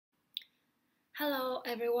Hello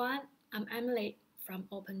everyone, I'm Emily from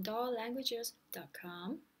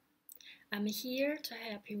opendoorlanguages.com. I'm here to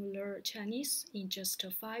help you learn Chinese in just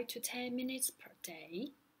 5 to 10 minutes per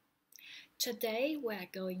day. Today we are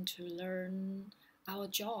going to learn our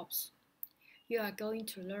jobs. You are going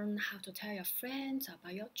to learn how to tell your friends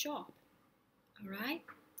about your job. Alright?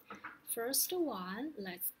 First one,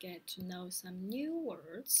 let's get to know some new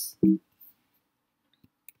words.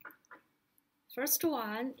 First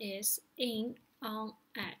one is in, on,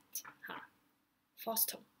 at.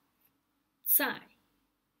 Foster. 在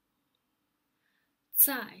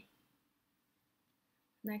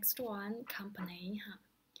Next one, company.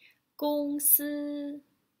 公司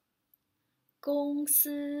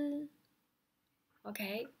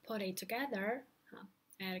Okay, put it together.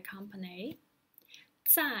 At company.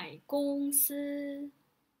 在公司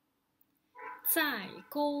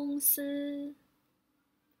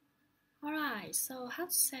Alright, so how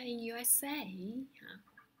to say in USA?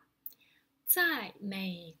 在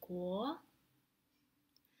美国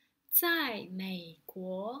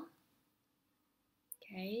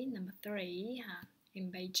Okay, number 3,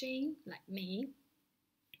 in Beijing, like me.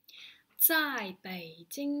 在北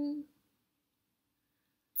京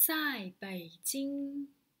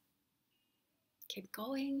Keep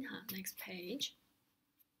going, next page.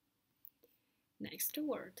 Next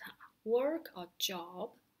word, work or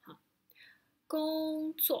job.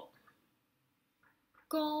 工作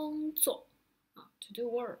to do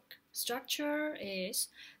work. Structure is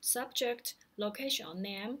subject, location or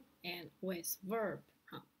name, and with verb.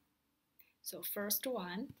 So first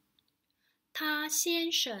one, 他先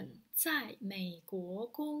生在美国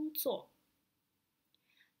工作。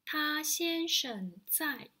他先生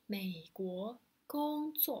在美国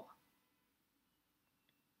工作。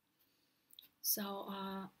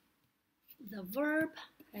So the verb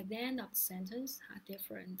at the end of the sentence are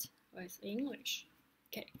different with English.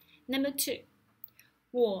 Okay, number 2.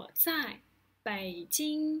 我在北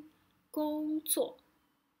京工作。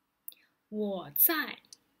我在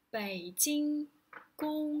北京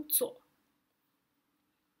工作。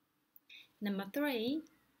Number 3.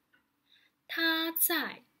 他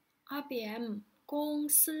在 IBM 公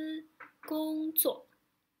司工作。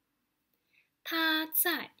他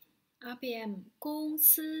在 IBM 公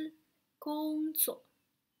司工作。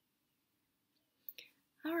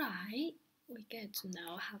Alright, we get to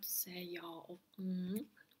know how to say your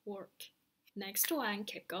work. Next one,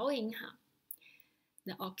 keep going.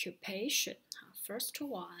 The occupation. First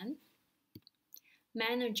one,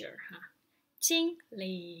 manager. 经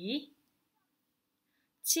理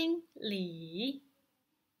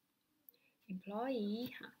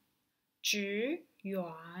employee. 职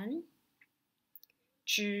员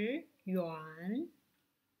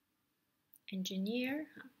engineer.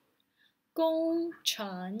 工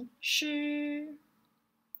程师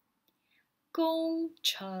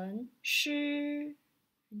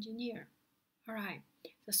engineer. Alright,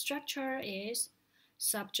 the structure is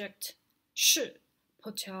subject 是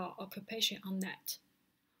put your occupation on that.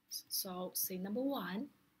 So say number 1.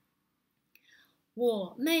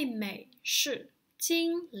 我妹妹是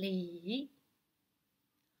经理。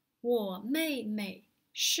我妹妹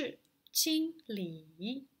是经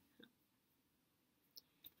理。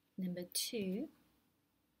Number 2.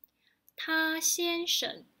 他先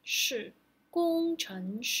生是工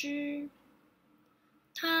程师。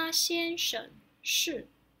他先生是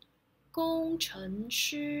工程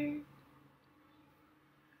师。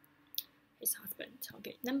His husband.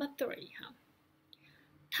 Okay, number 3.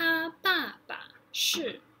 他爸爸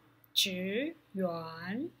是职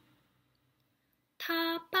员。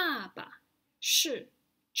他爸爸是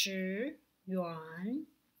职员。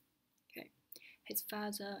Okay, his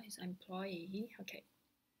father is an employee. Okay.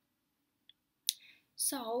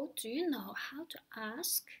 So, do you know how to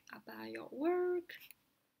ask about your work?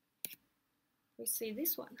 We see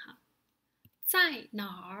this one, 在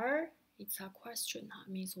哪儿 It's a question,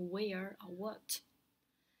 means where or what.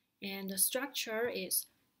 And the structure is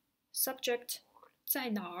subject 在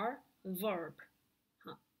哪儿 verb.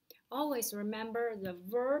 Always remember the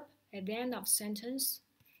verb at the end of sentence.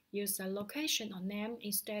 Use the location or name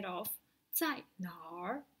instead of 在哪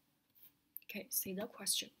儿. Okay, see the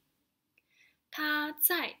question. 他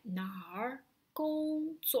在哪儿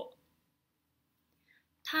工作？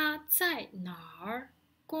他在哪儿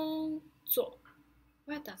工作？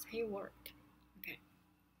 Where does he work? Okay.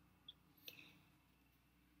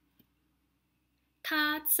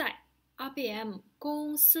 他在 IBM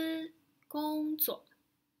公司工作。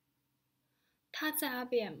他在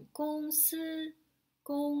IBM 公司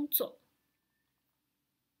工作。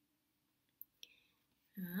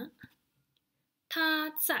他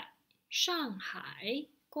在上海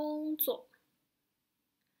工作。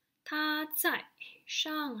他在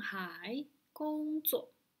上海工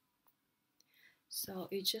作。So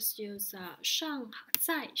you just use 在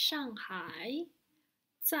上海，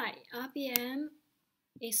在 RBM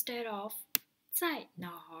instead of 在哪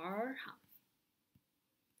儿。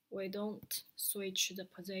We don't switch the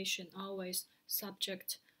position, always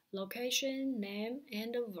subject, location, name,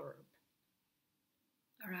 and a verb.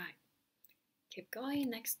 Alright, keep going,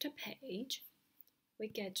 next page. We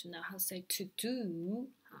get to know how to say to do,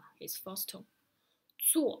 his first tone.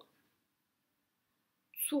 做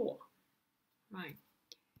right?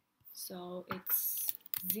 So it's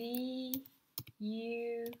Z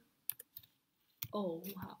U O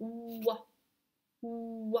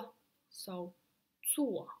so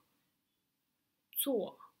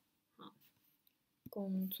做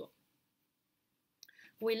工作。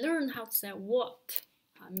We learn how to say what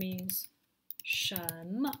means 什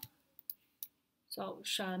么。So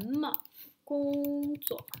什么工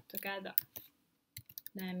作 together.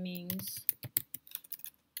 That means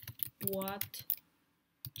what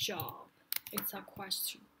job? It's a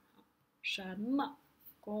question. 什么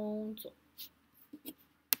工作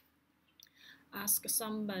Ask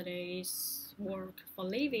somebody's work for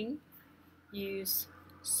living. Use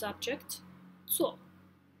subject 做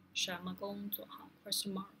什么工作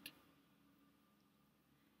question mark.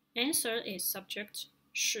 Answer is subject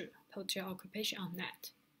是 put your occupation on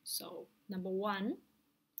that. So number 1,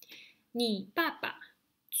 你爸爸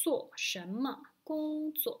做什么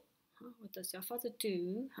工作 What does your father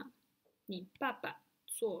do? 你爸爸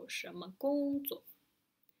做什么工作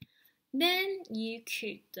Then you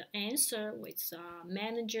could answer with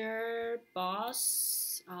manager,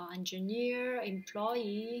 boss, engineer,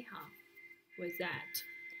 employee. With that,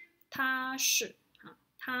 他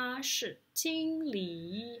是经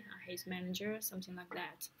理 his manager, something like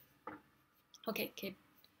that. Okay,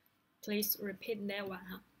 please repeat that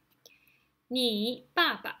one. 你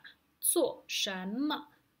爸爸做什么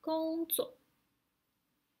工作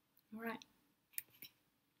Alright.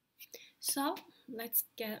 So, let's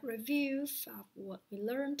get a review of what we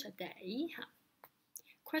learned today.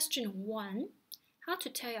 Question 1. How to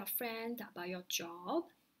tell your friend about your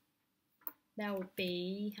job? That would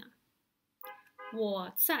be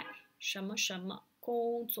我在什么什么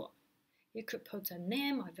工作 You could put the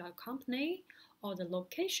name of your company or the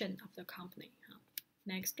location of the company.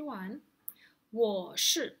 Next one. 我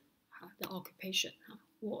是 the occupation.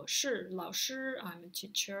 我是老师 I'm a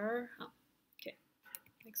teacher. Okay.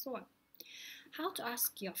 Next one. How to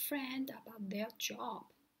ask your friend about their job?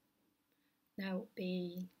 That would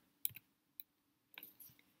be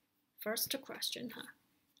first question.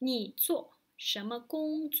 你做什么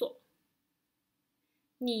工作？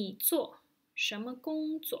你做什么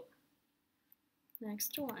工作？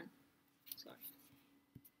 Next one. Sorry.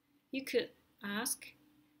 You could ask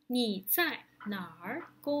你在哪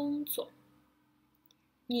儿工作？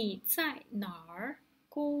你在哪儿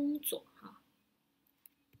工作？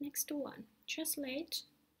 Next one. Translate.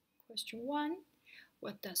 Question 1.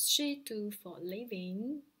 What does she do for a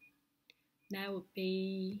living? That would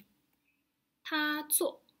be 她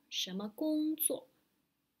做什么工作？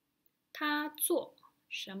她做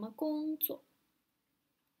什么工作？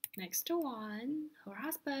 Next one. Her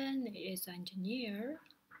husband is an engineer.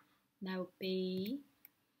 That would be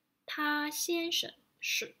他先生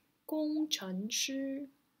是工程师。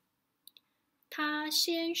他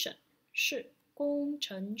先生是工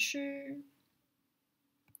程师。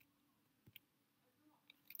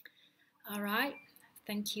Alright,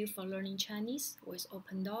 thank you for learning Chinese with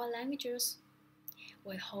Open Door Languages.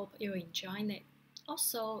 We hope you enjoyed it.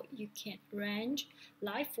 Also, you can arrange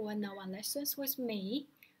live one-on-one lessons with me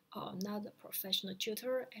or another professional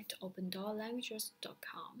tutor at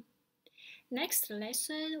opendoorlanguages.com. Next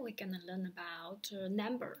lesson, we're gonna learn about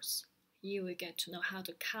numbers. You will get to know how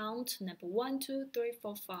to count number 1, 2, 3,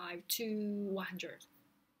 4, 5 to 100.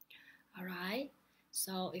 Alright,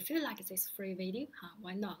 so if you like this free video,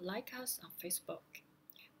 why not like us on Facebook?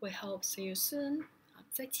 We hope see you soon.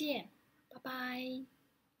 再见，拜拜。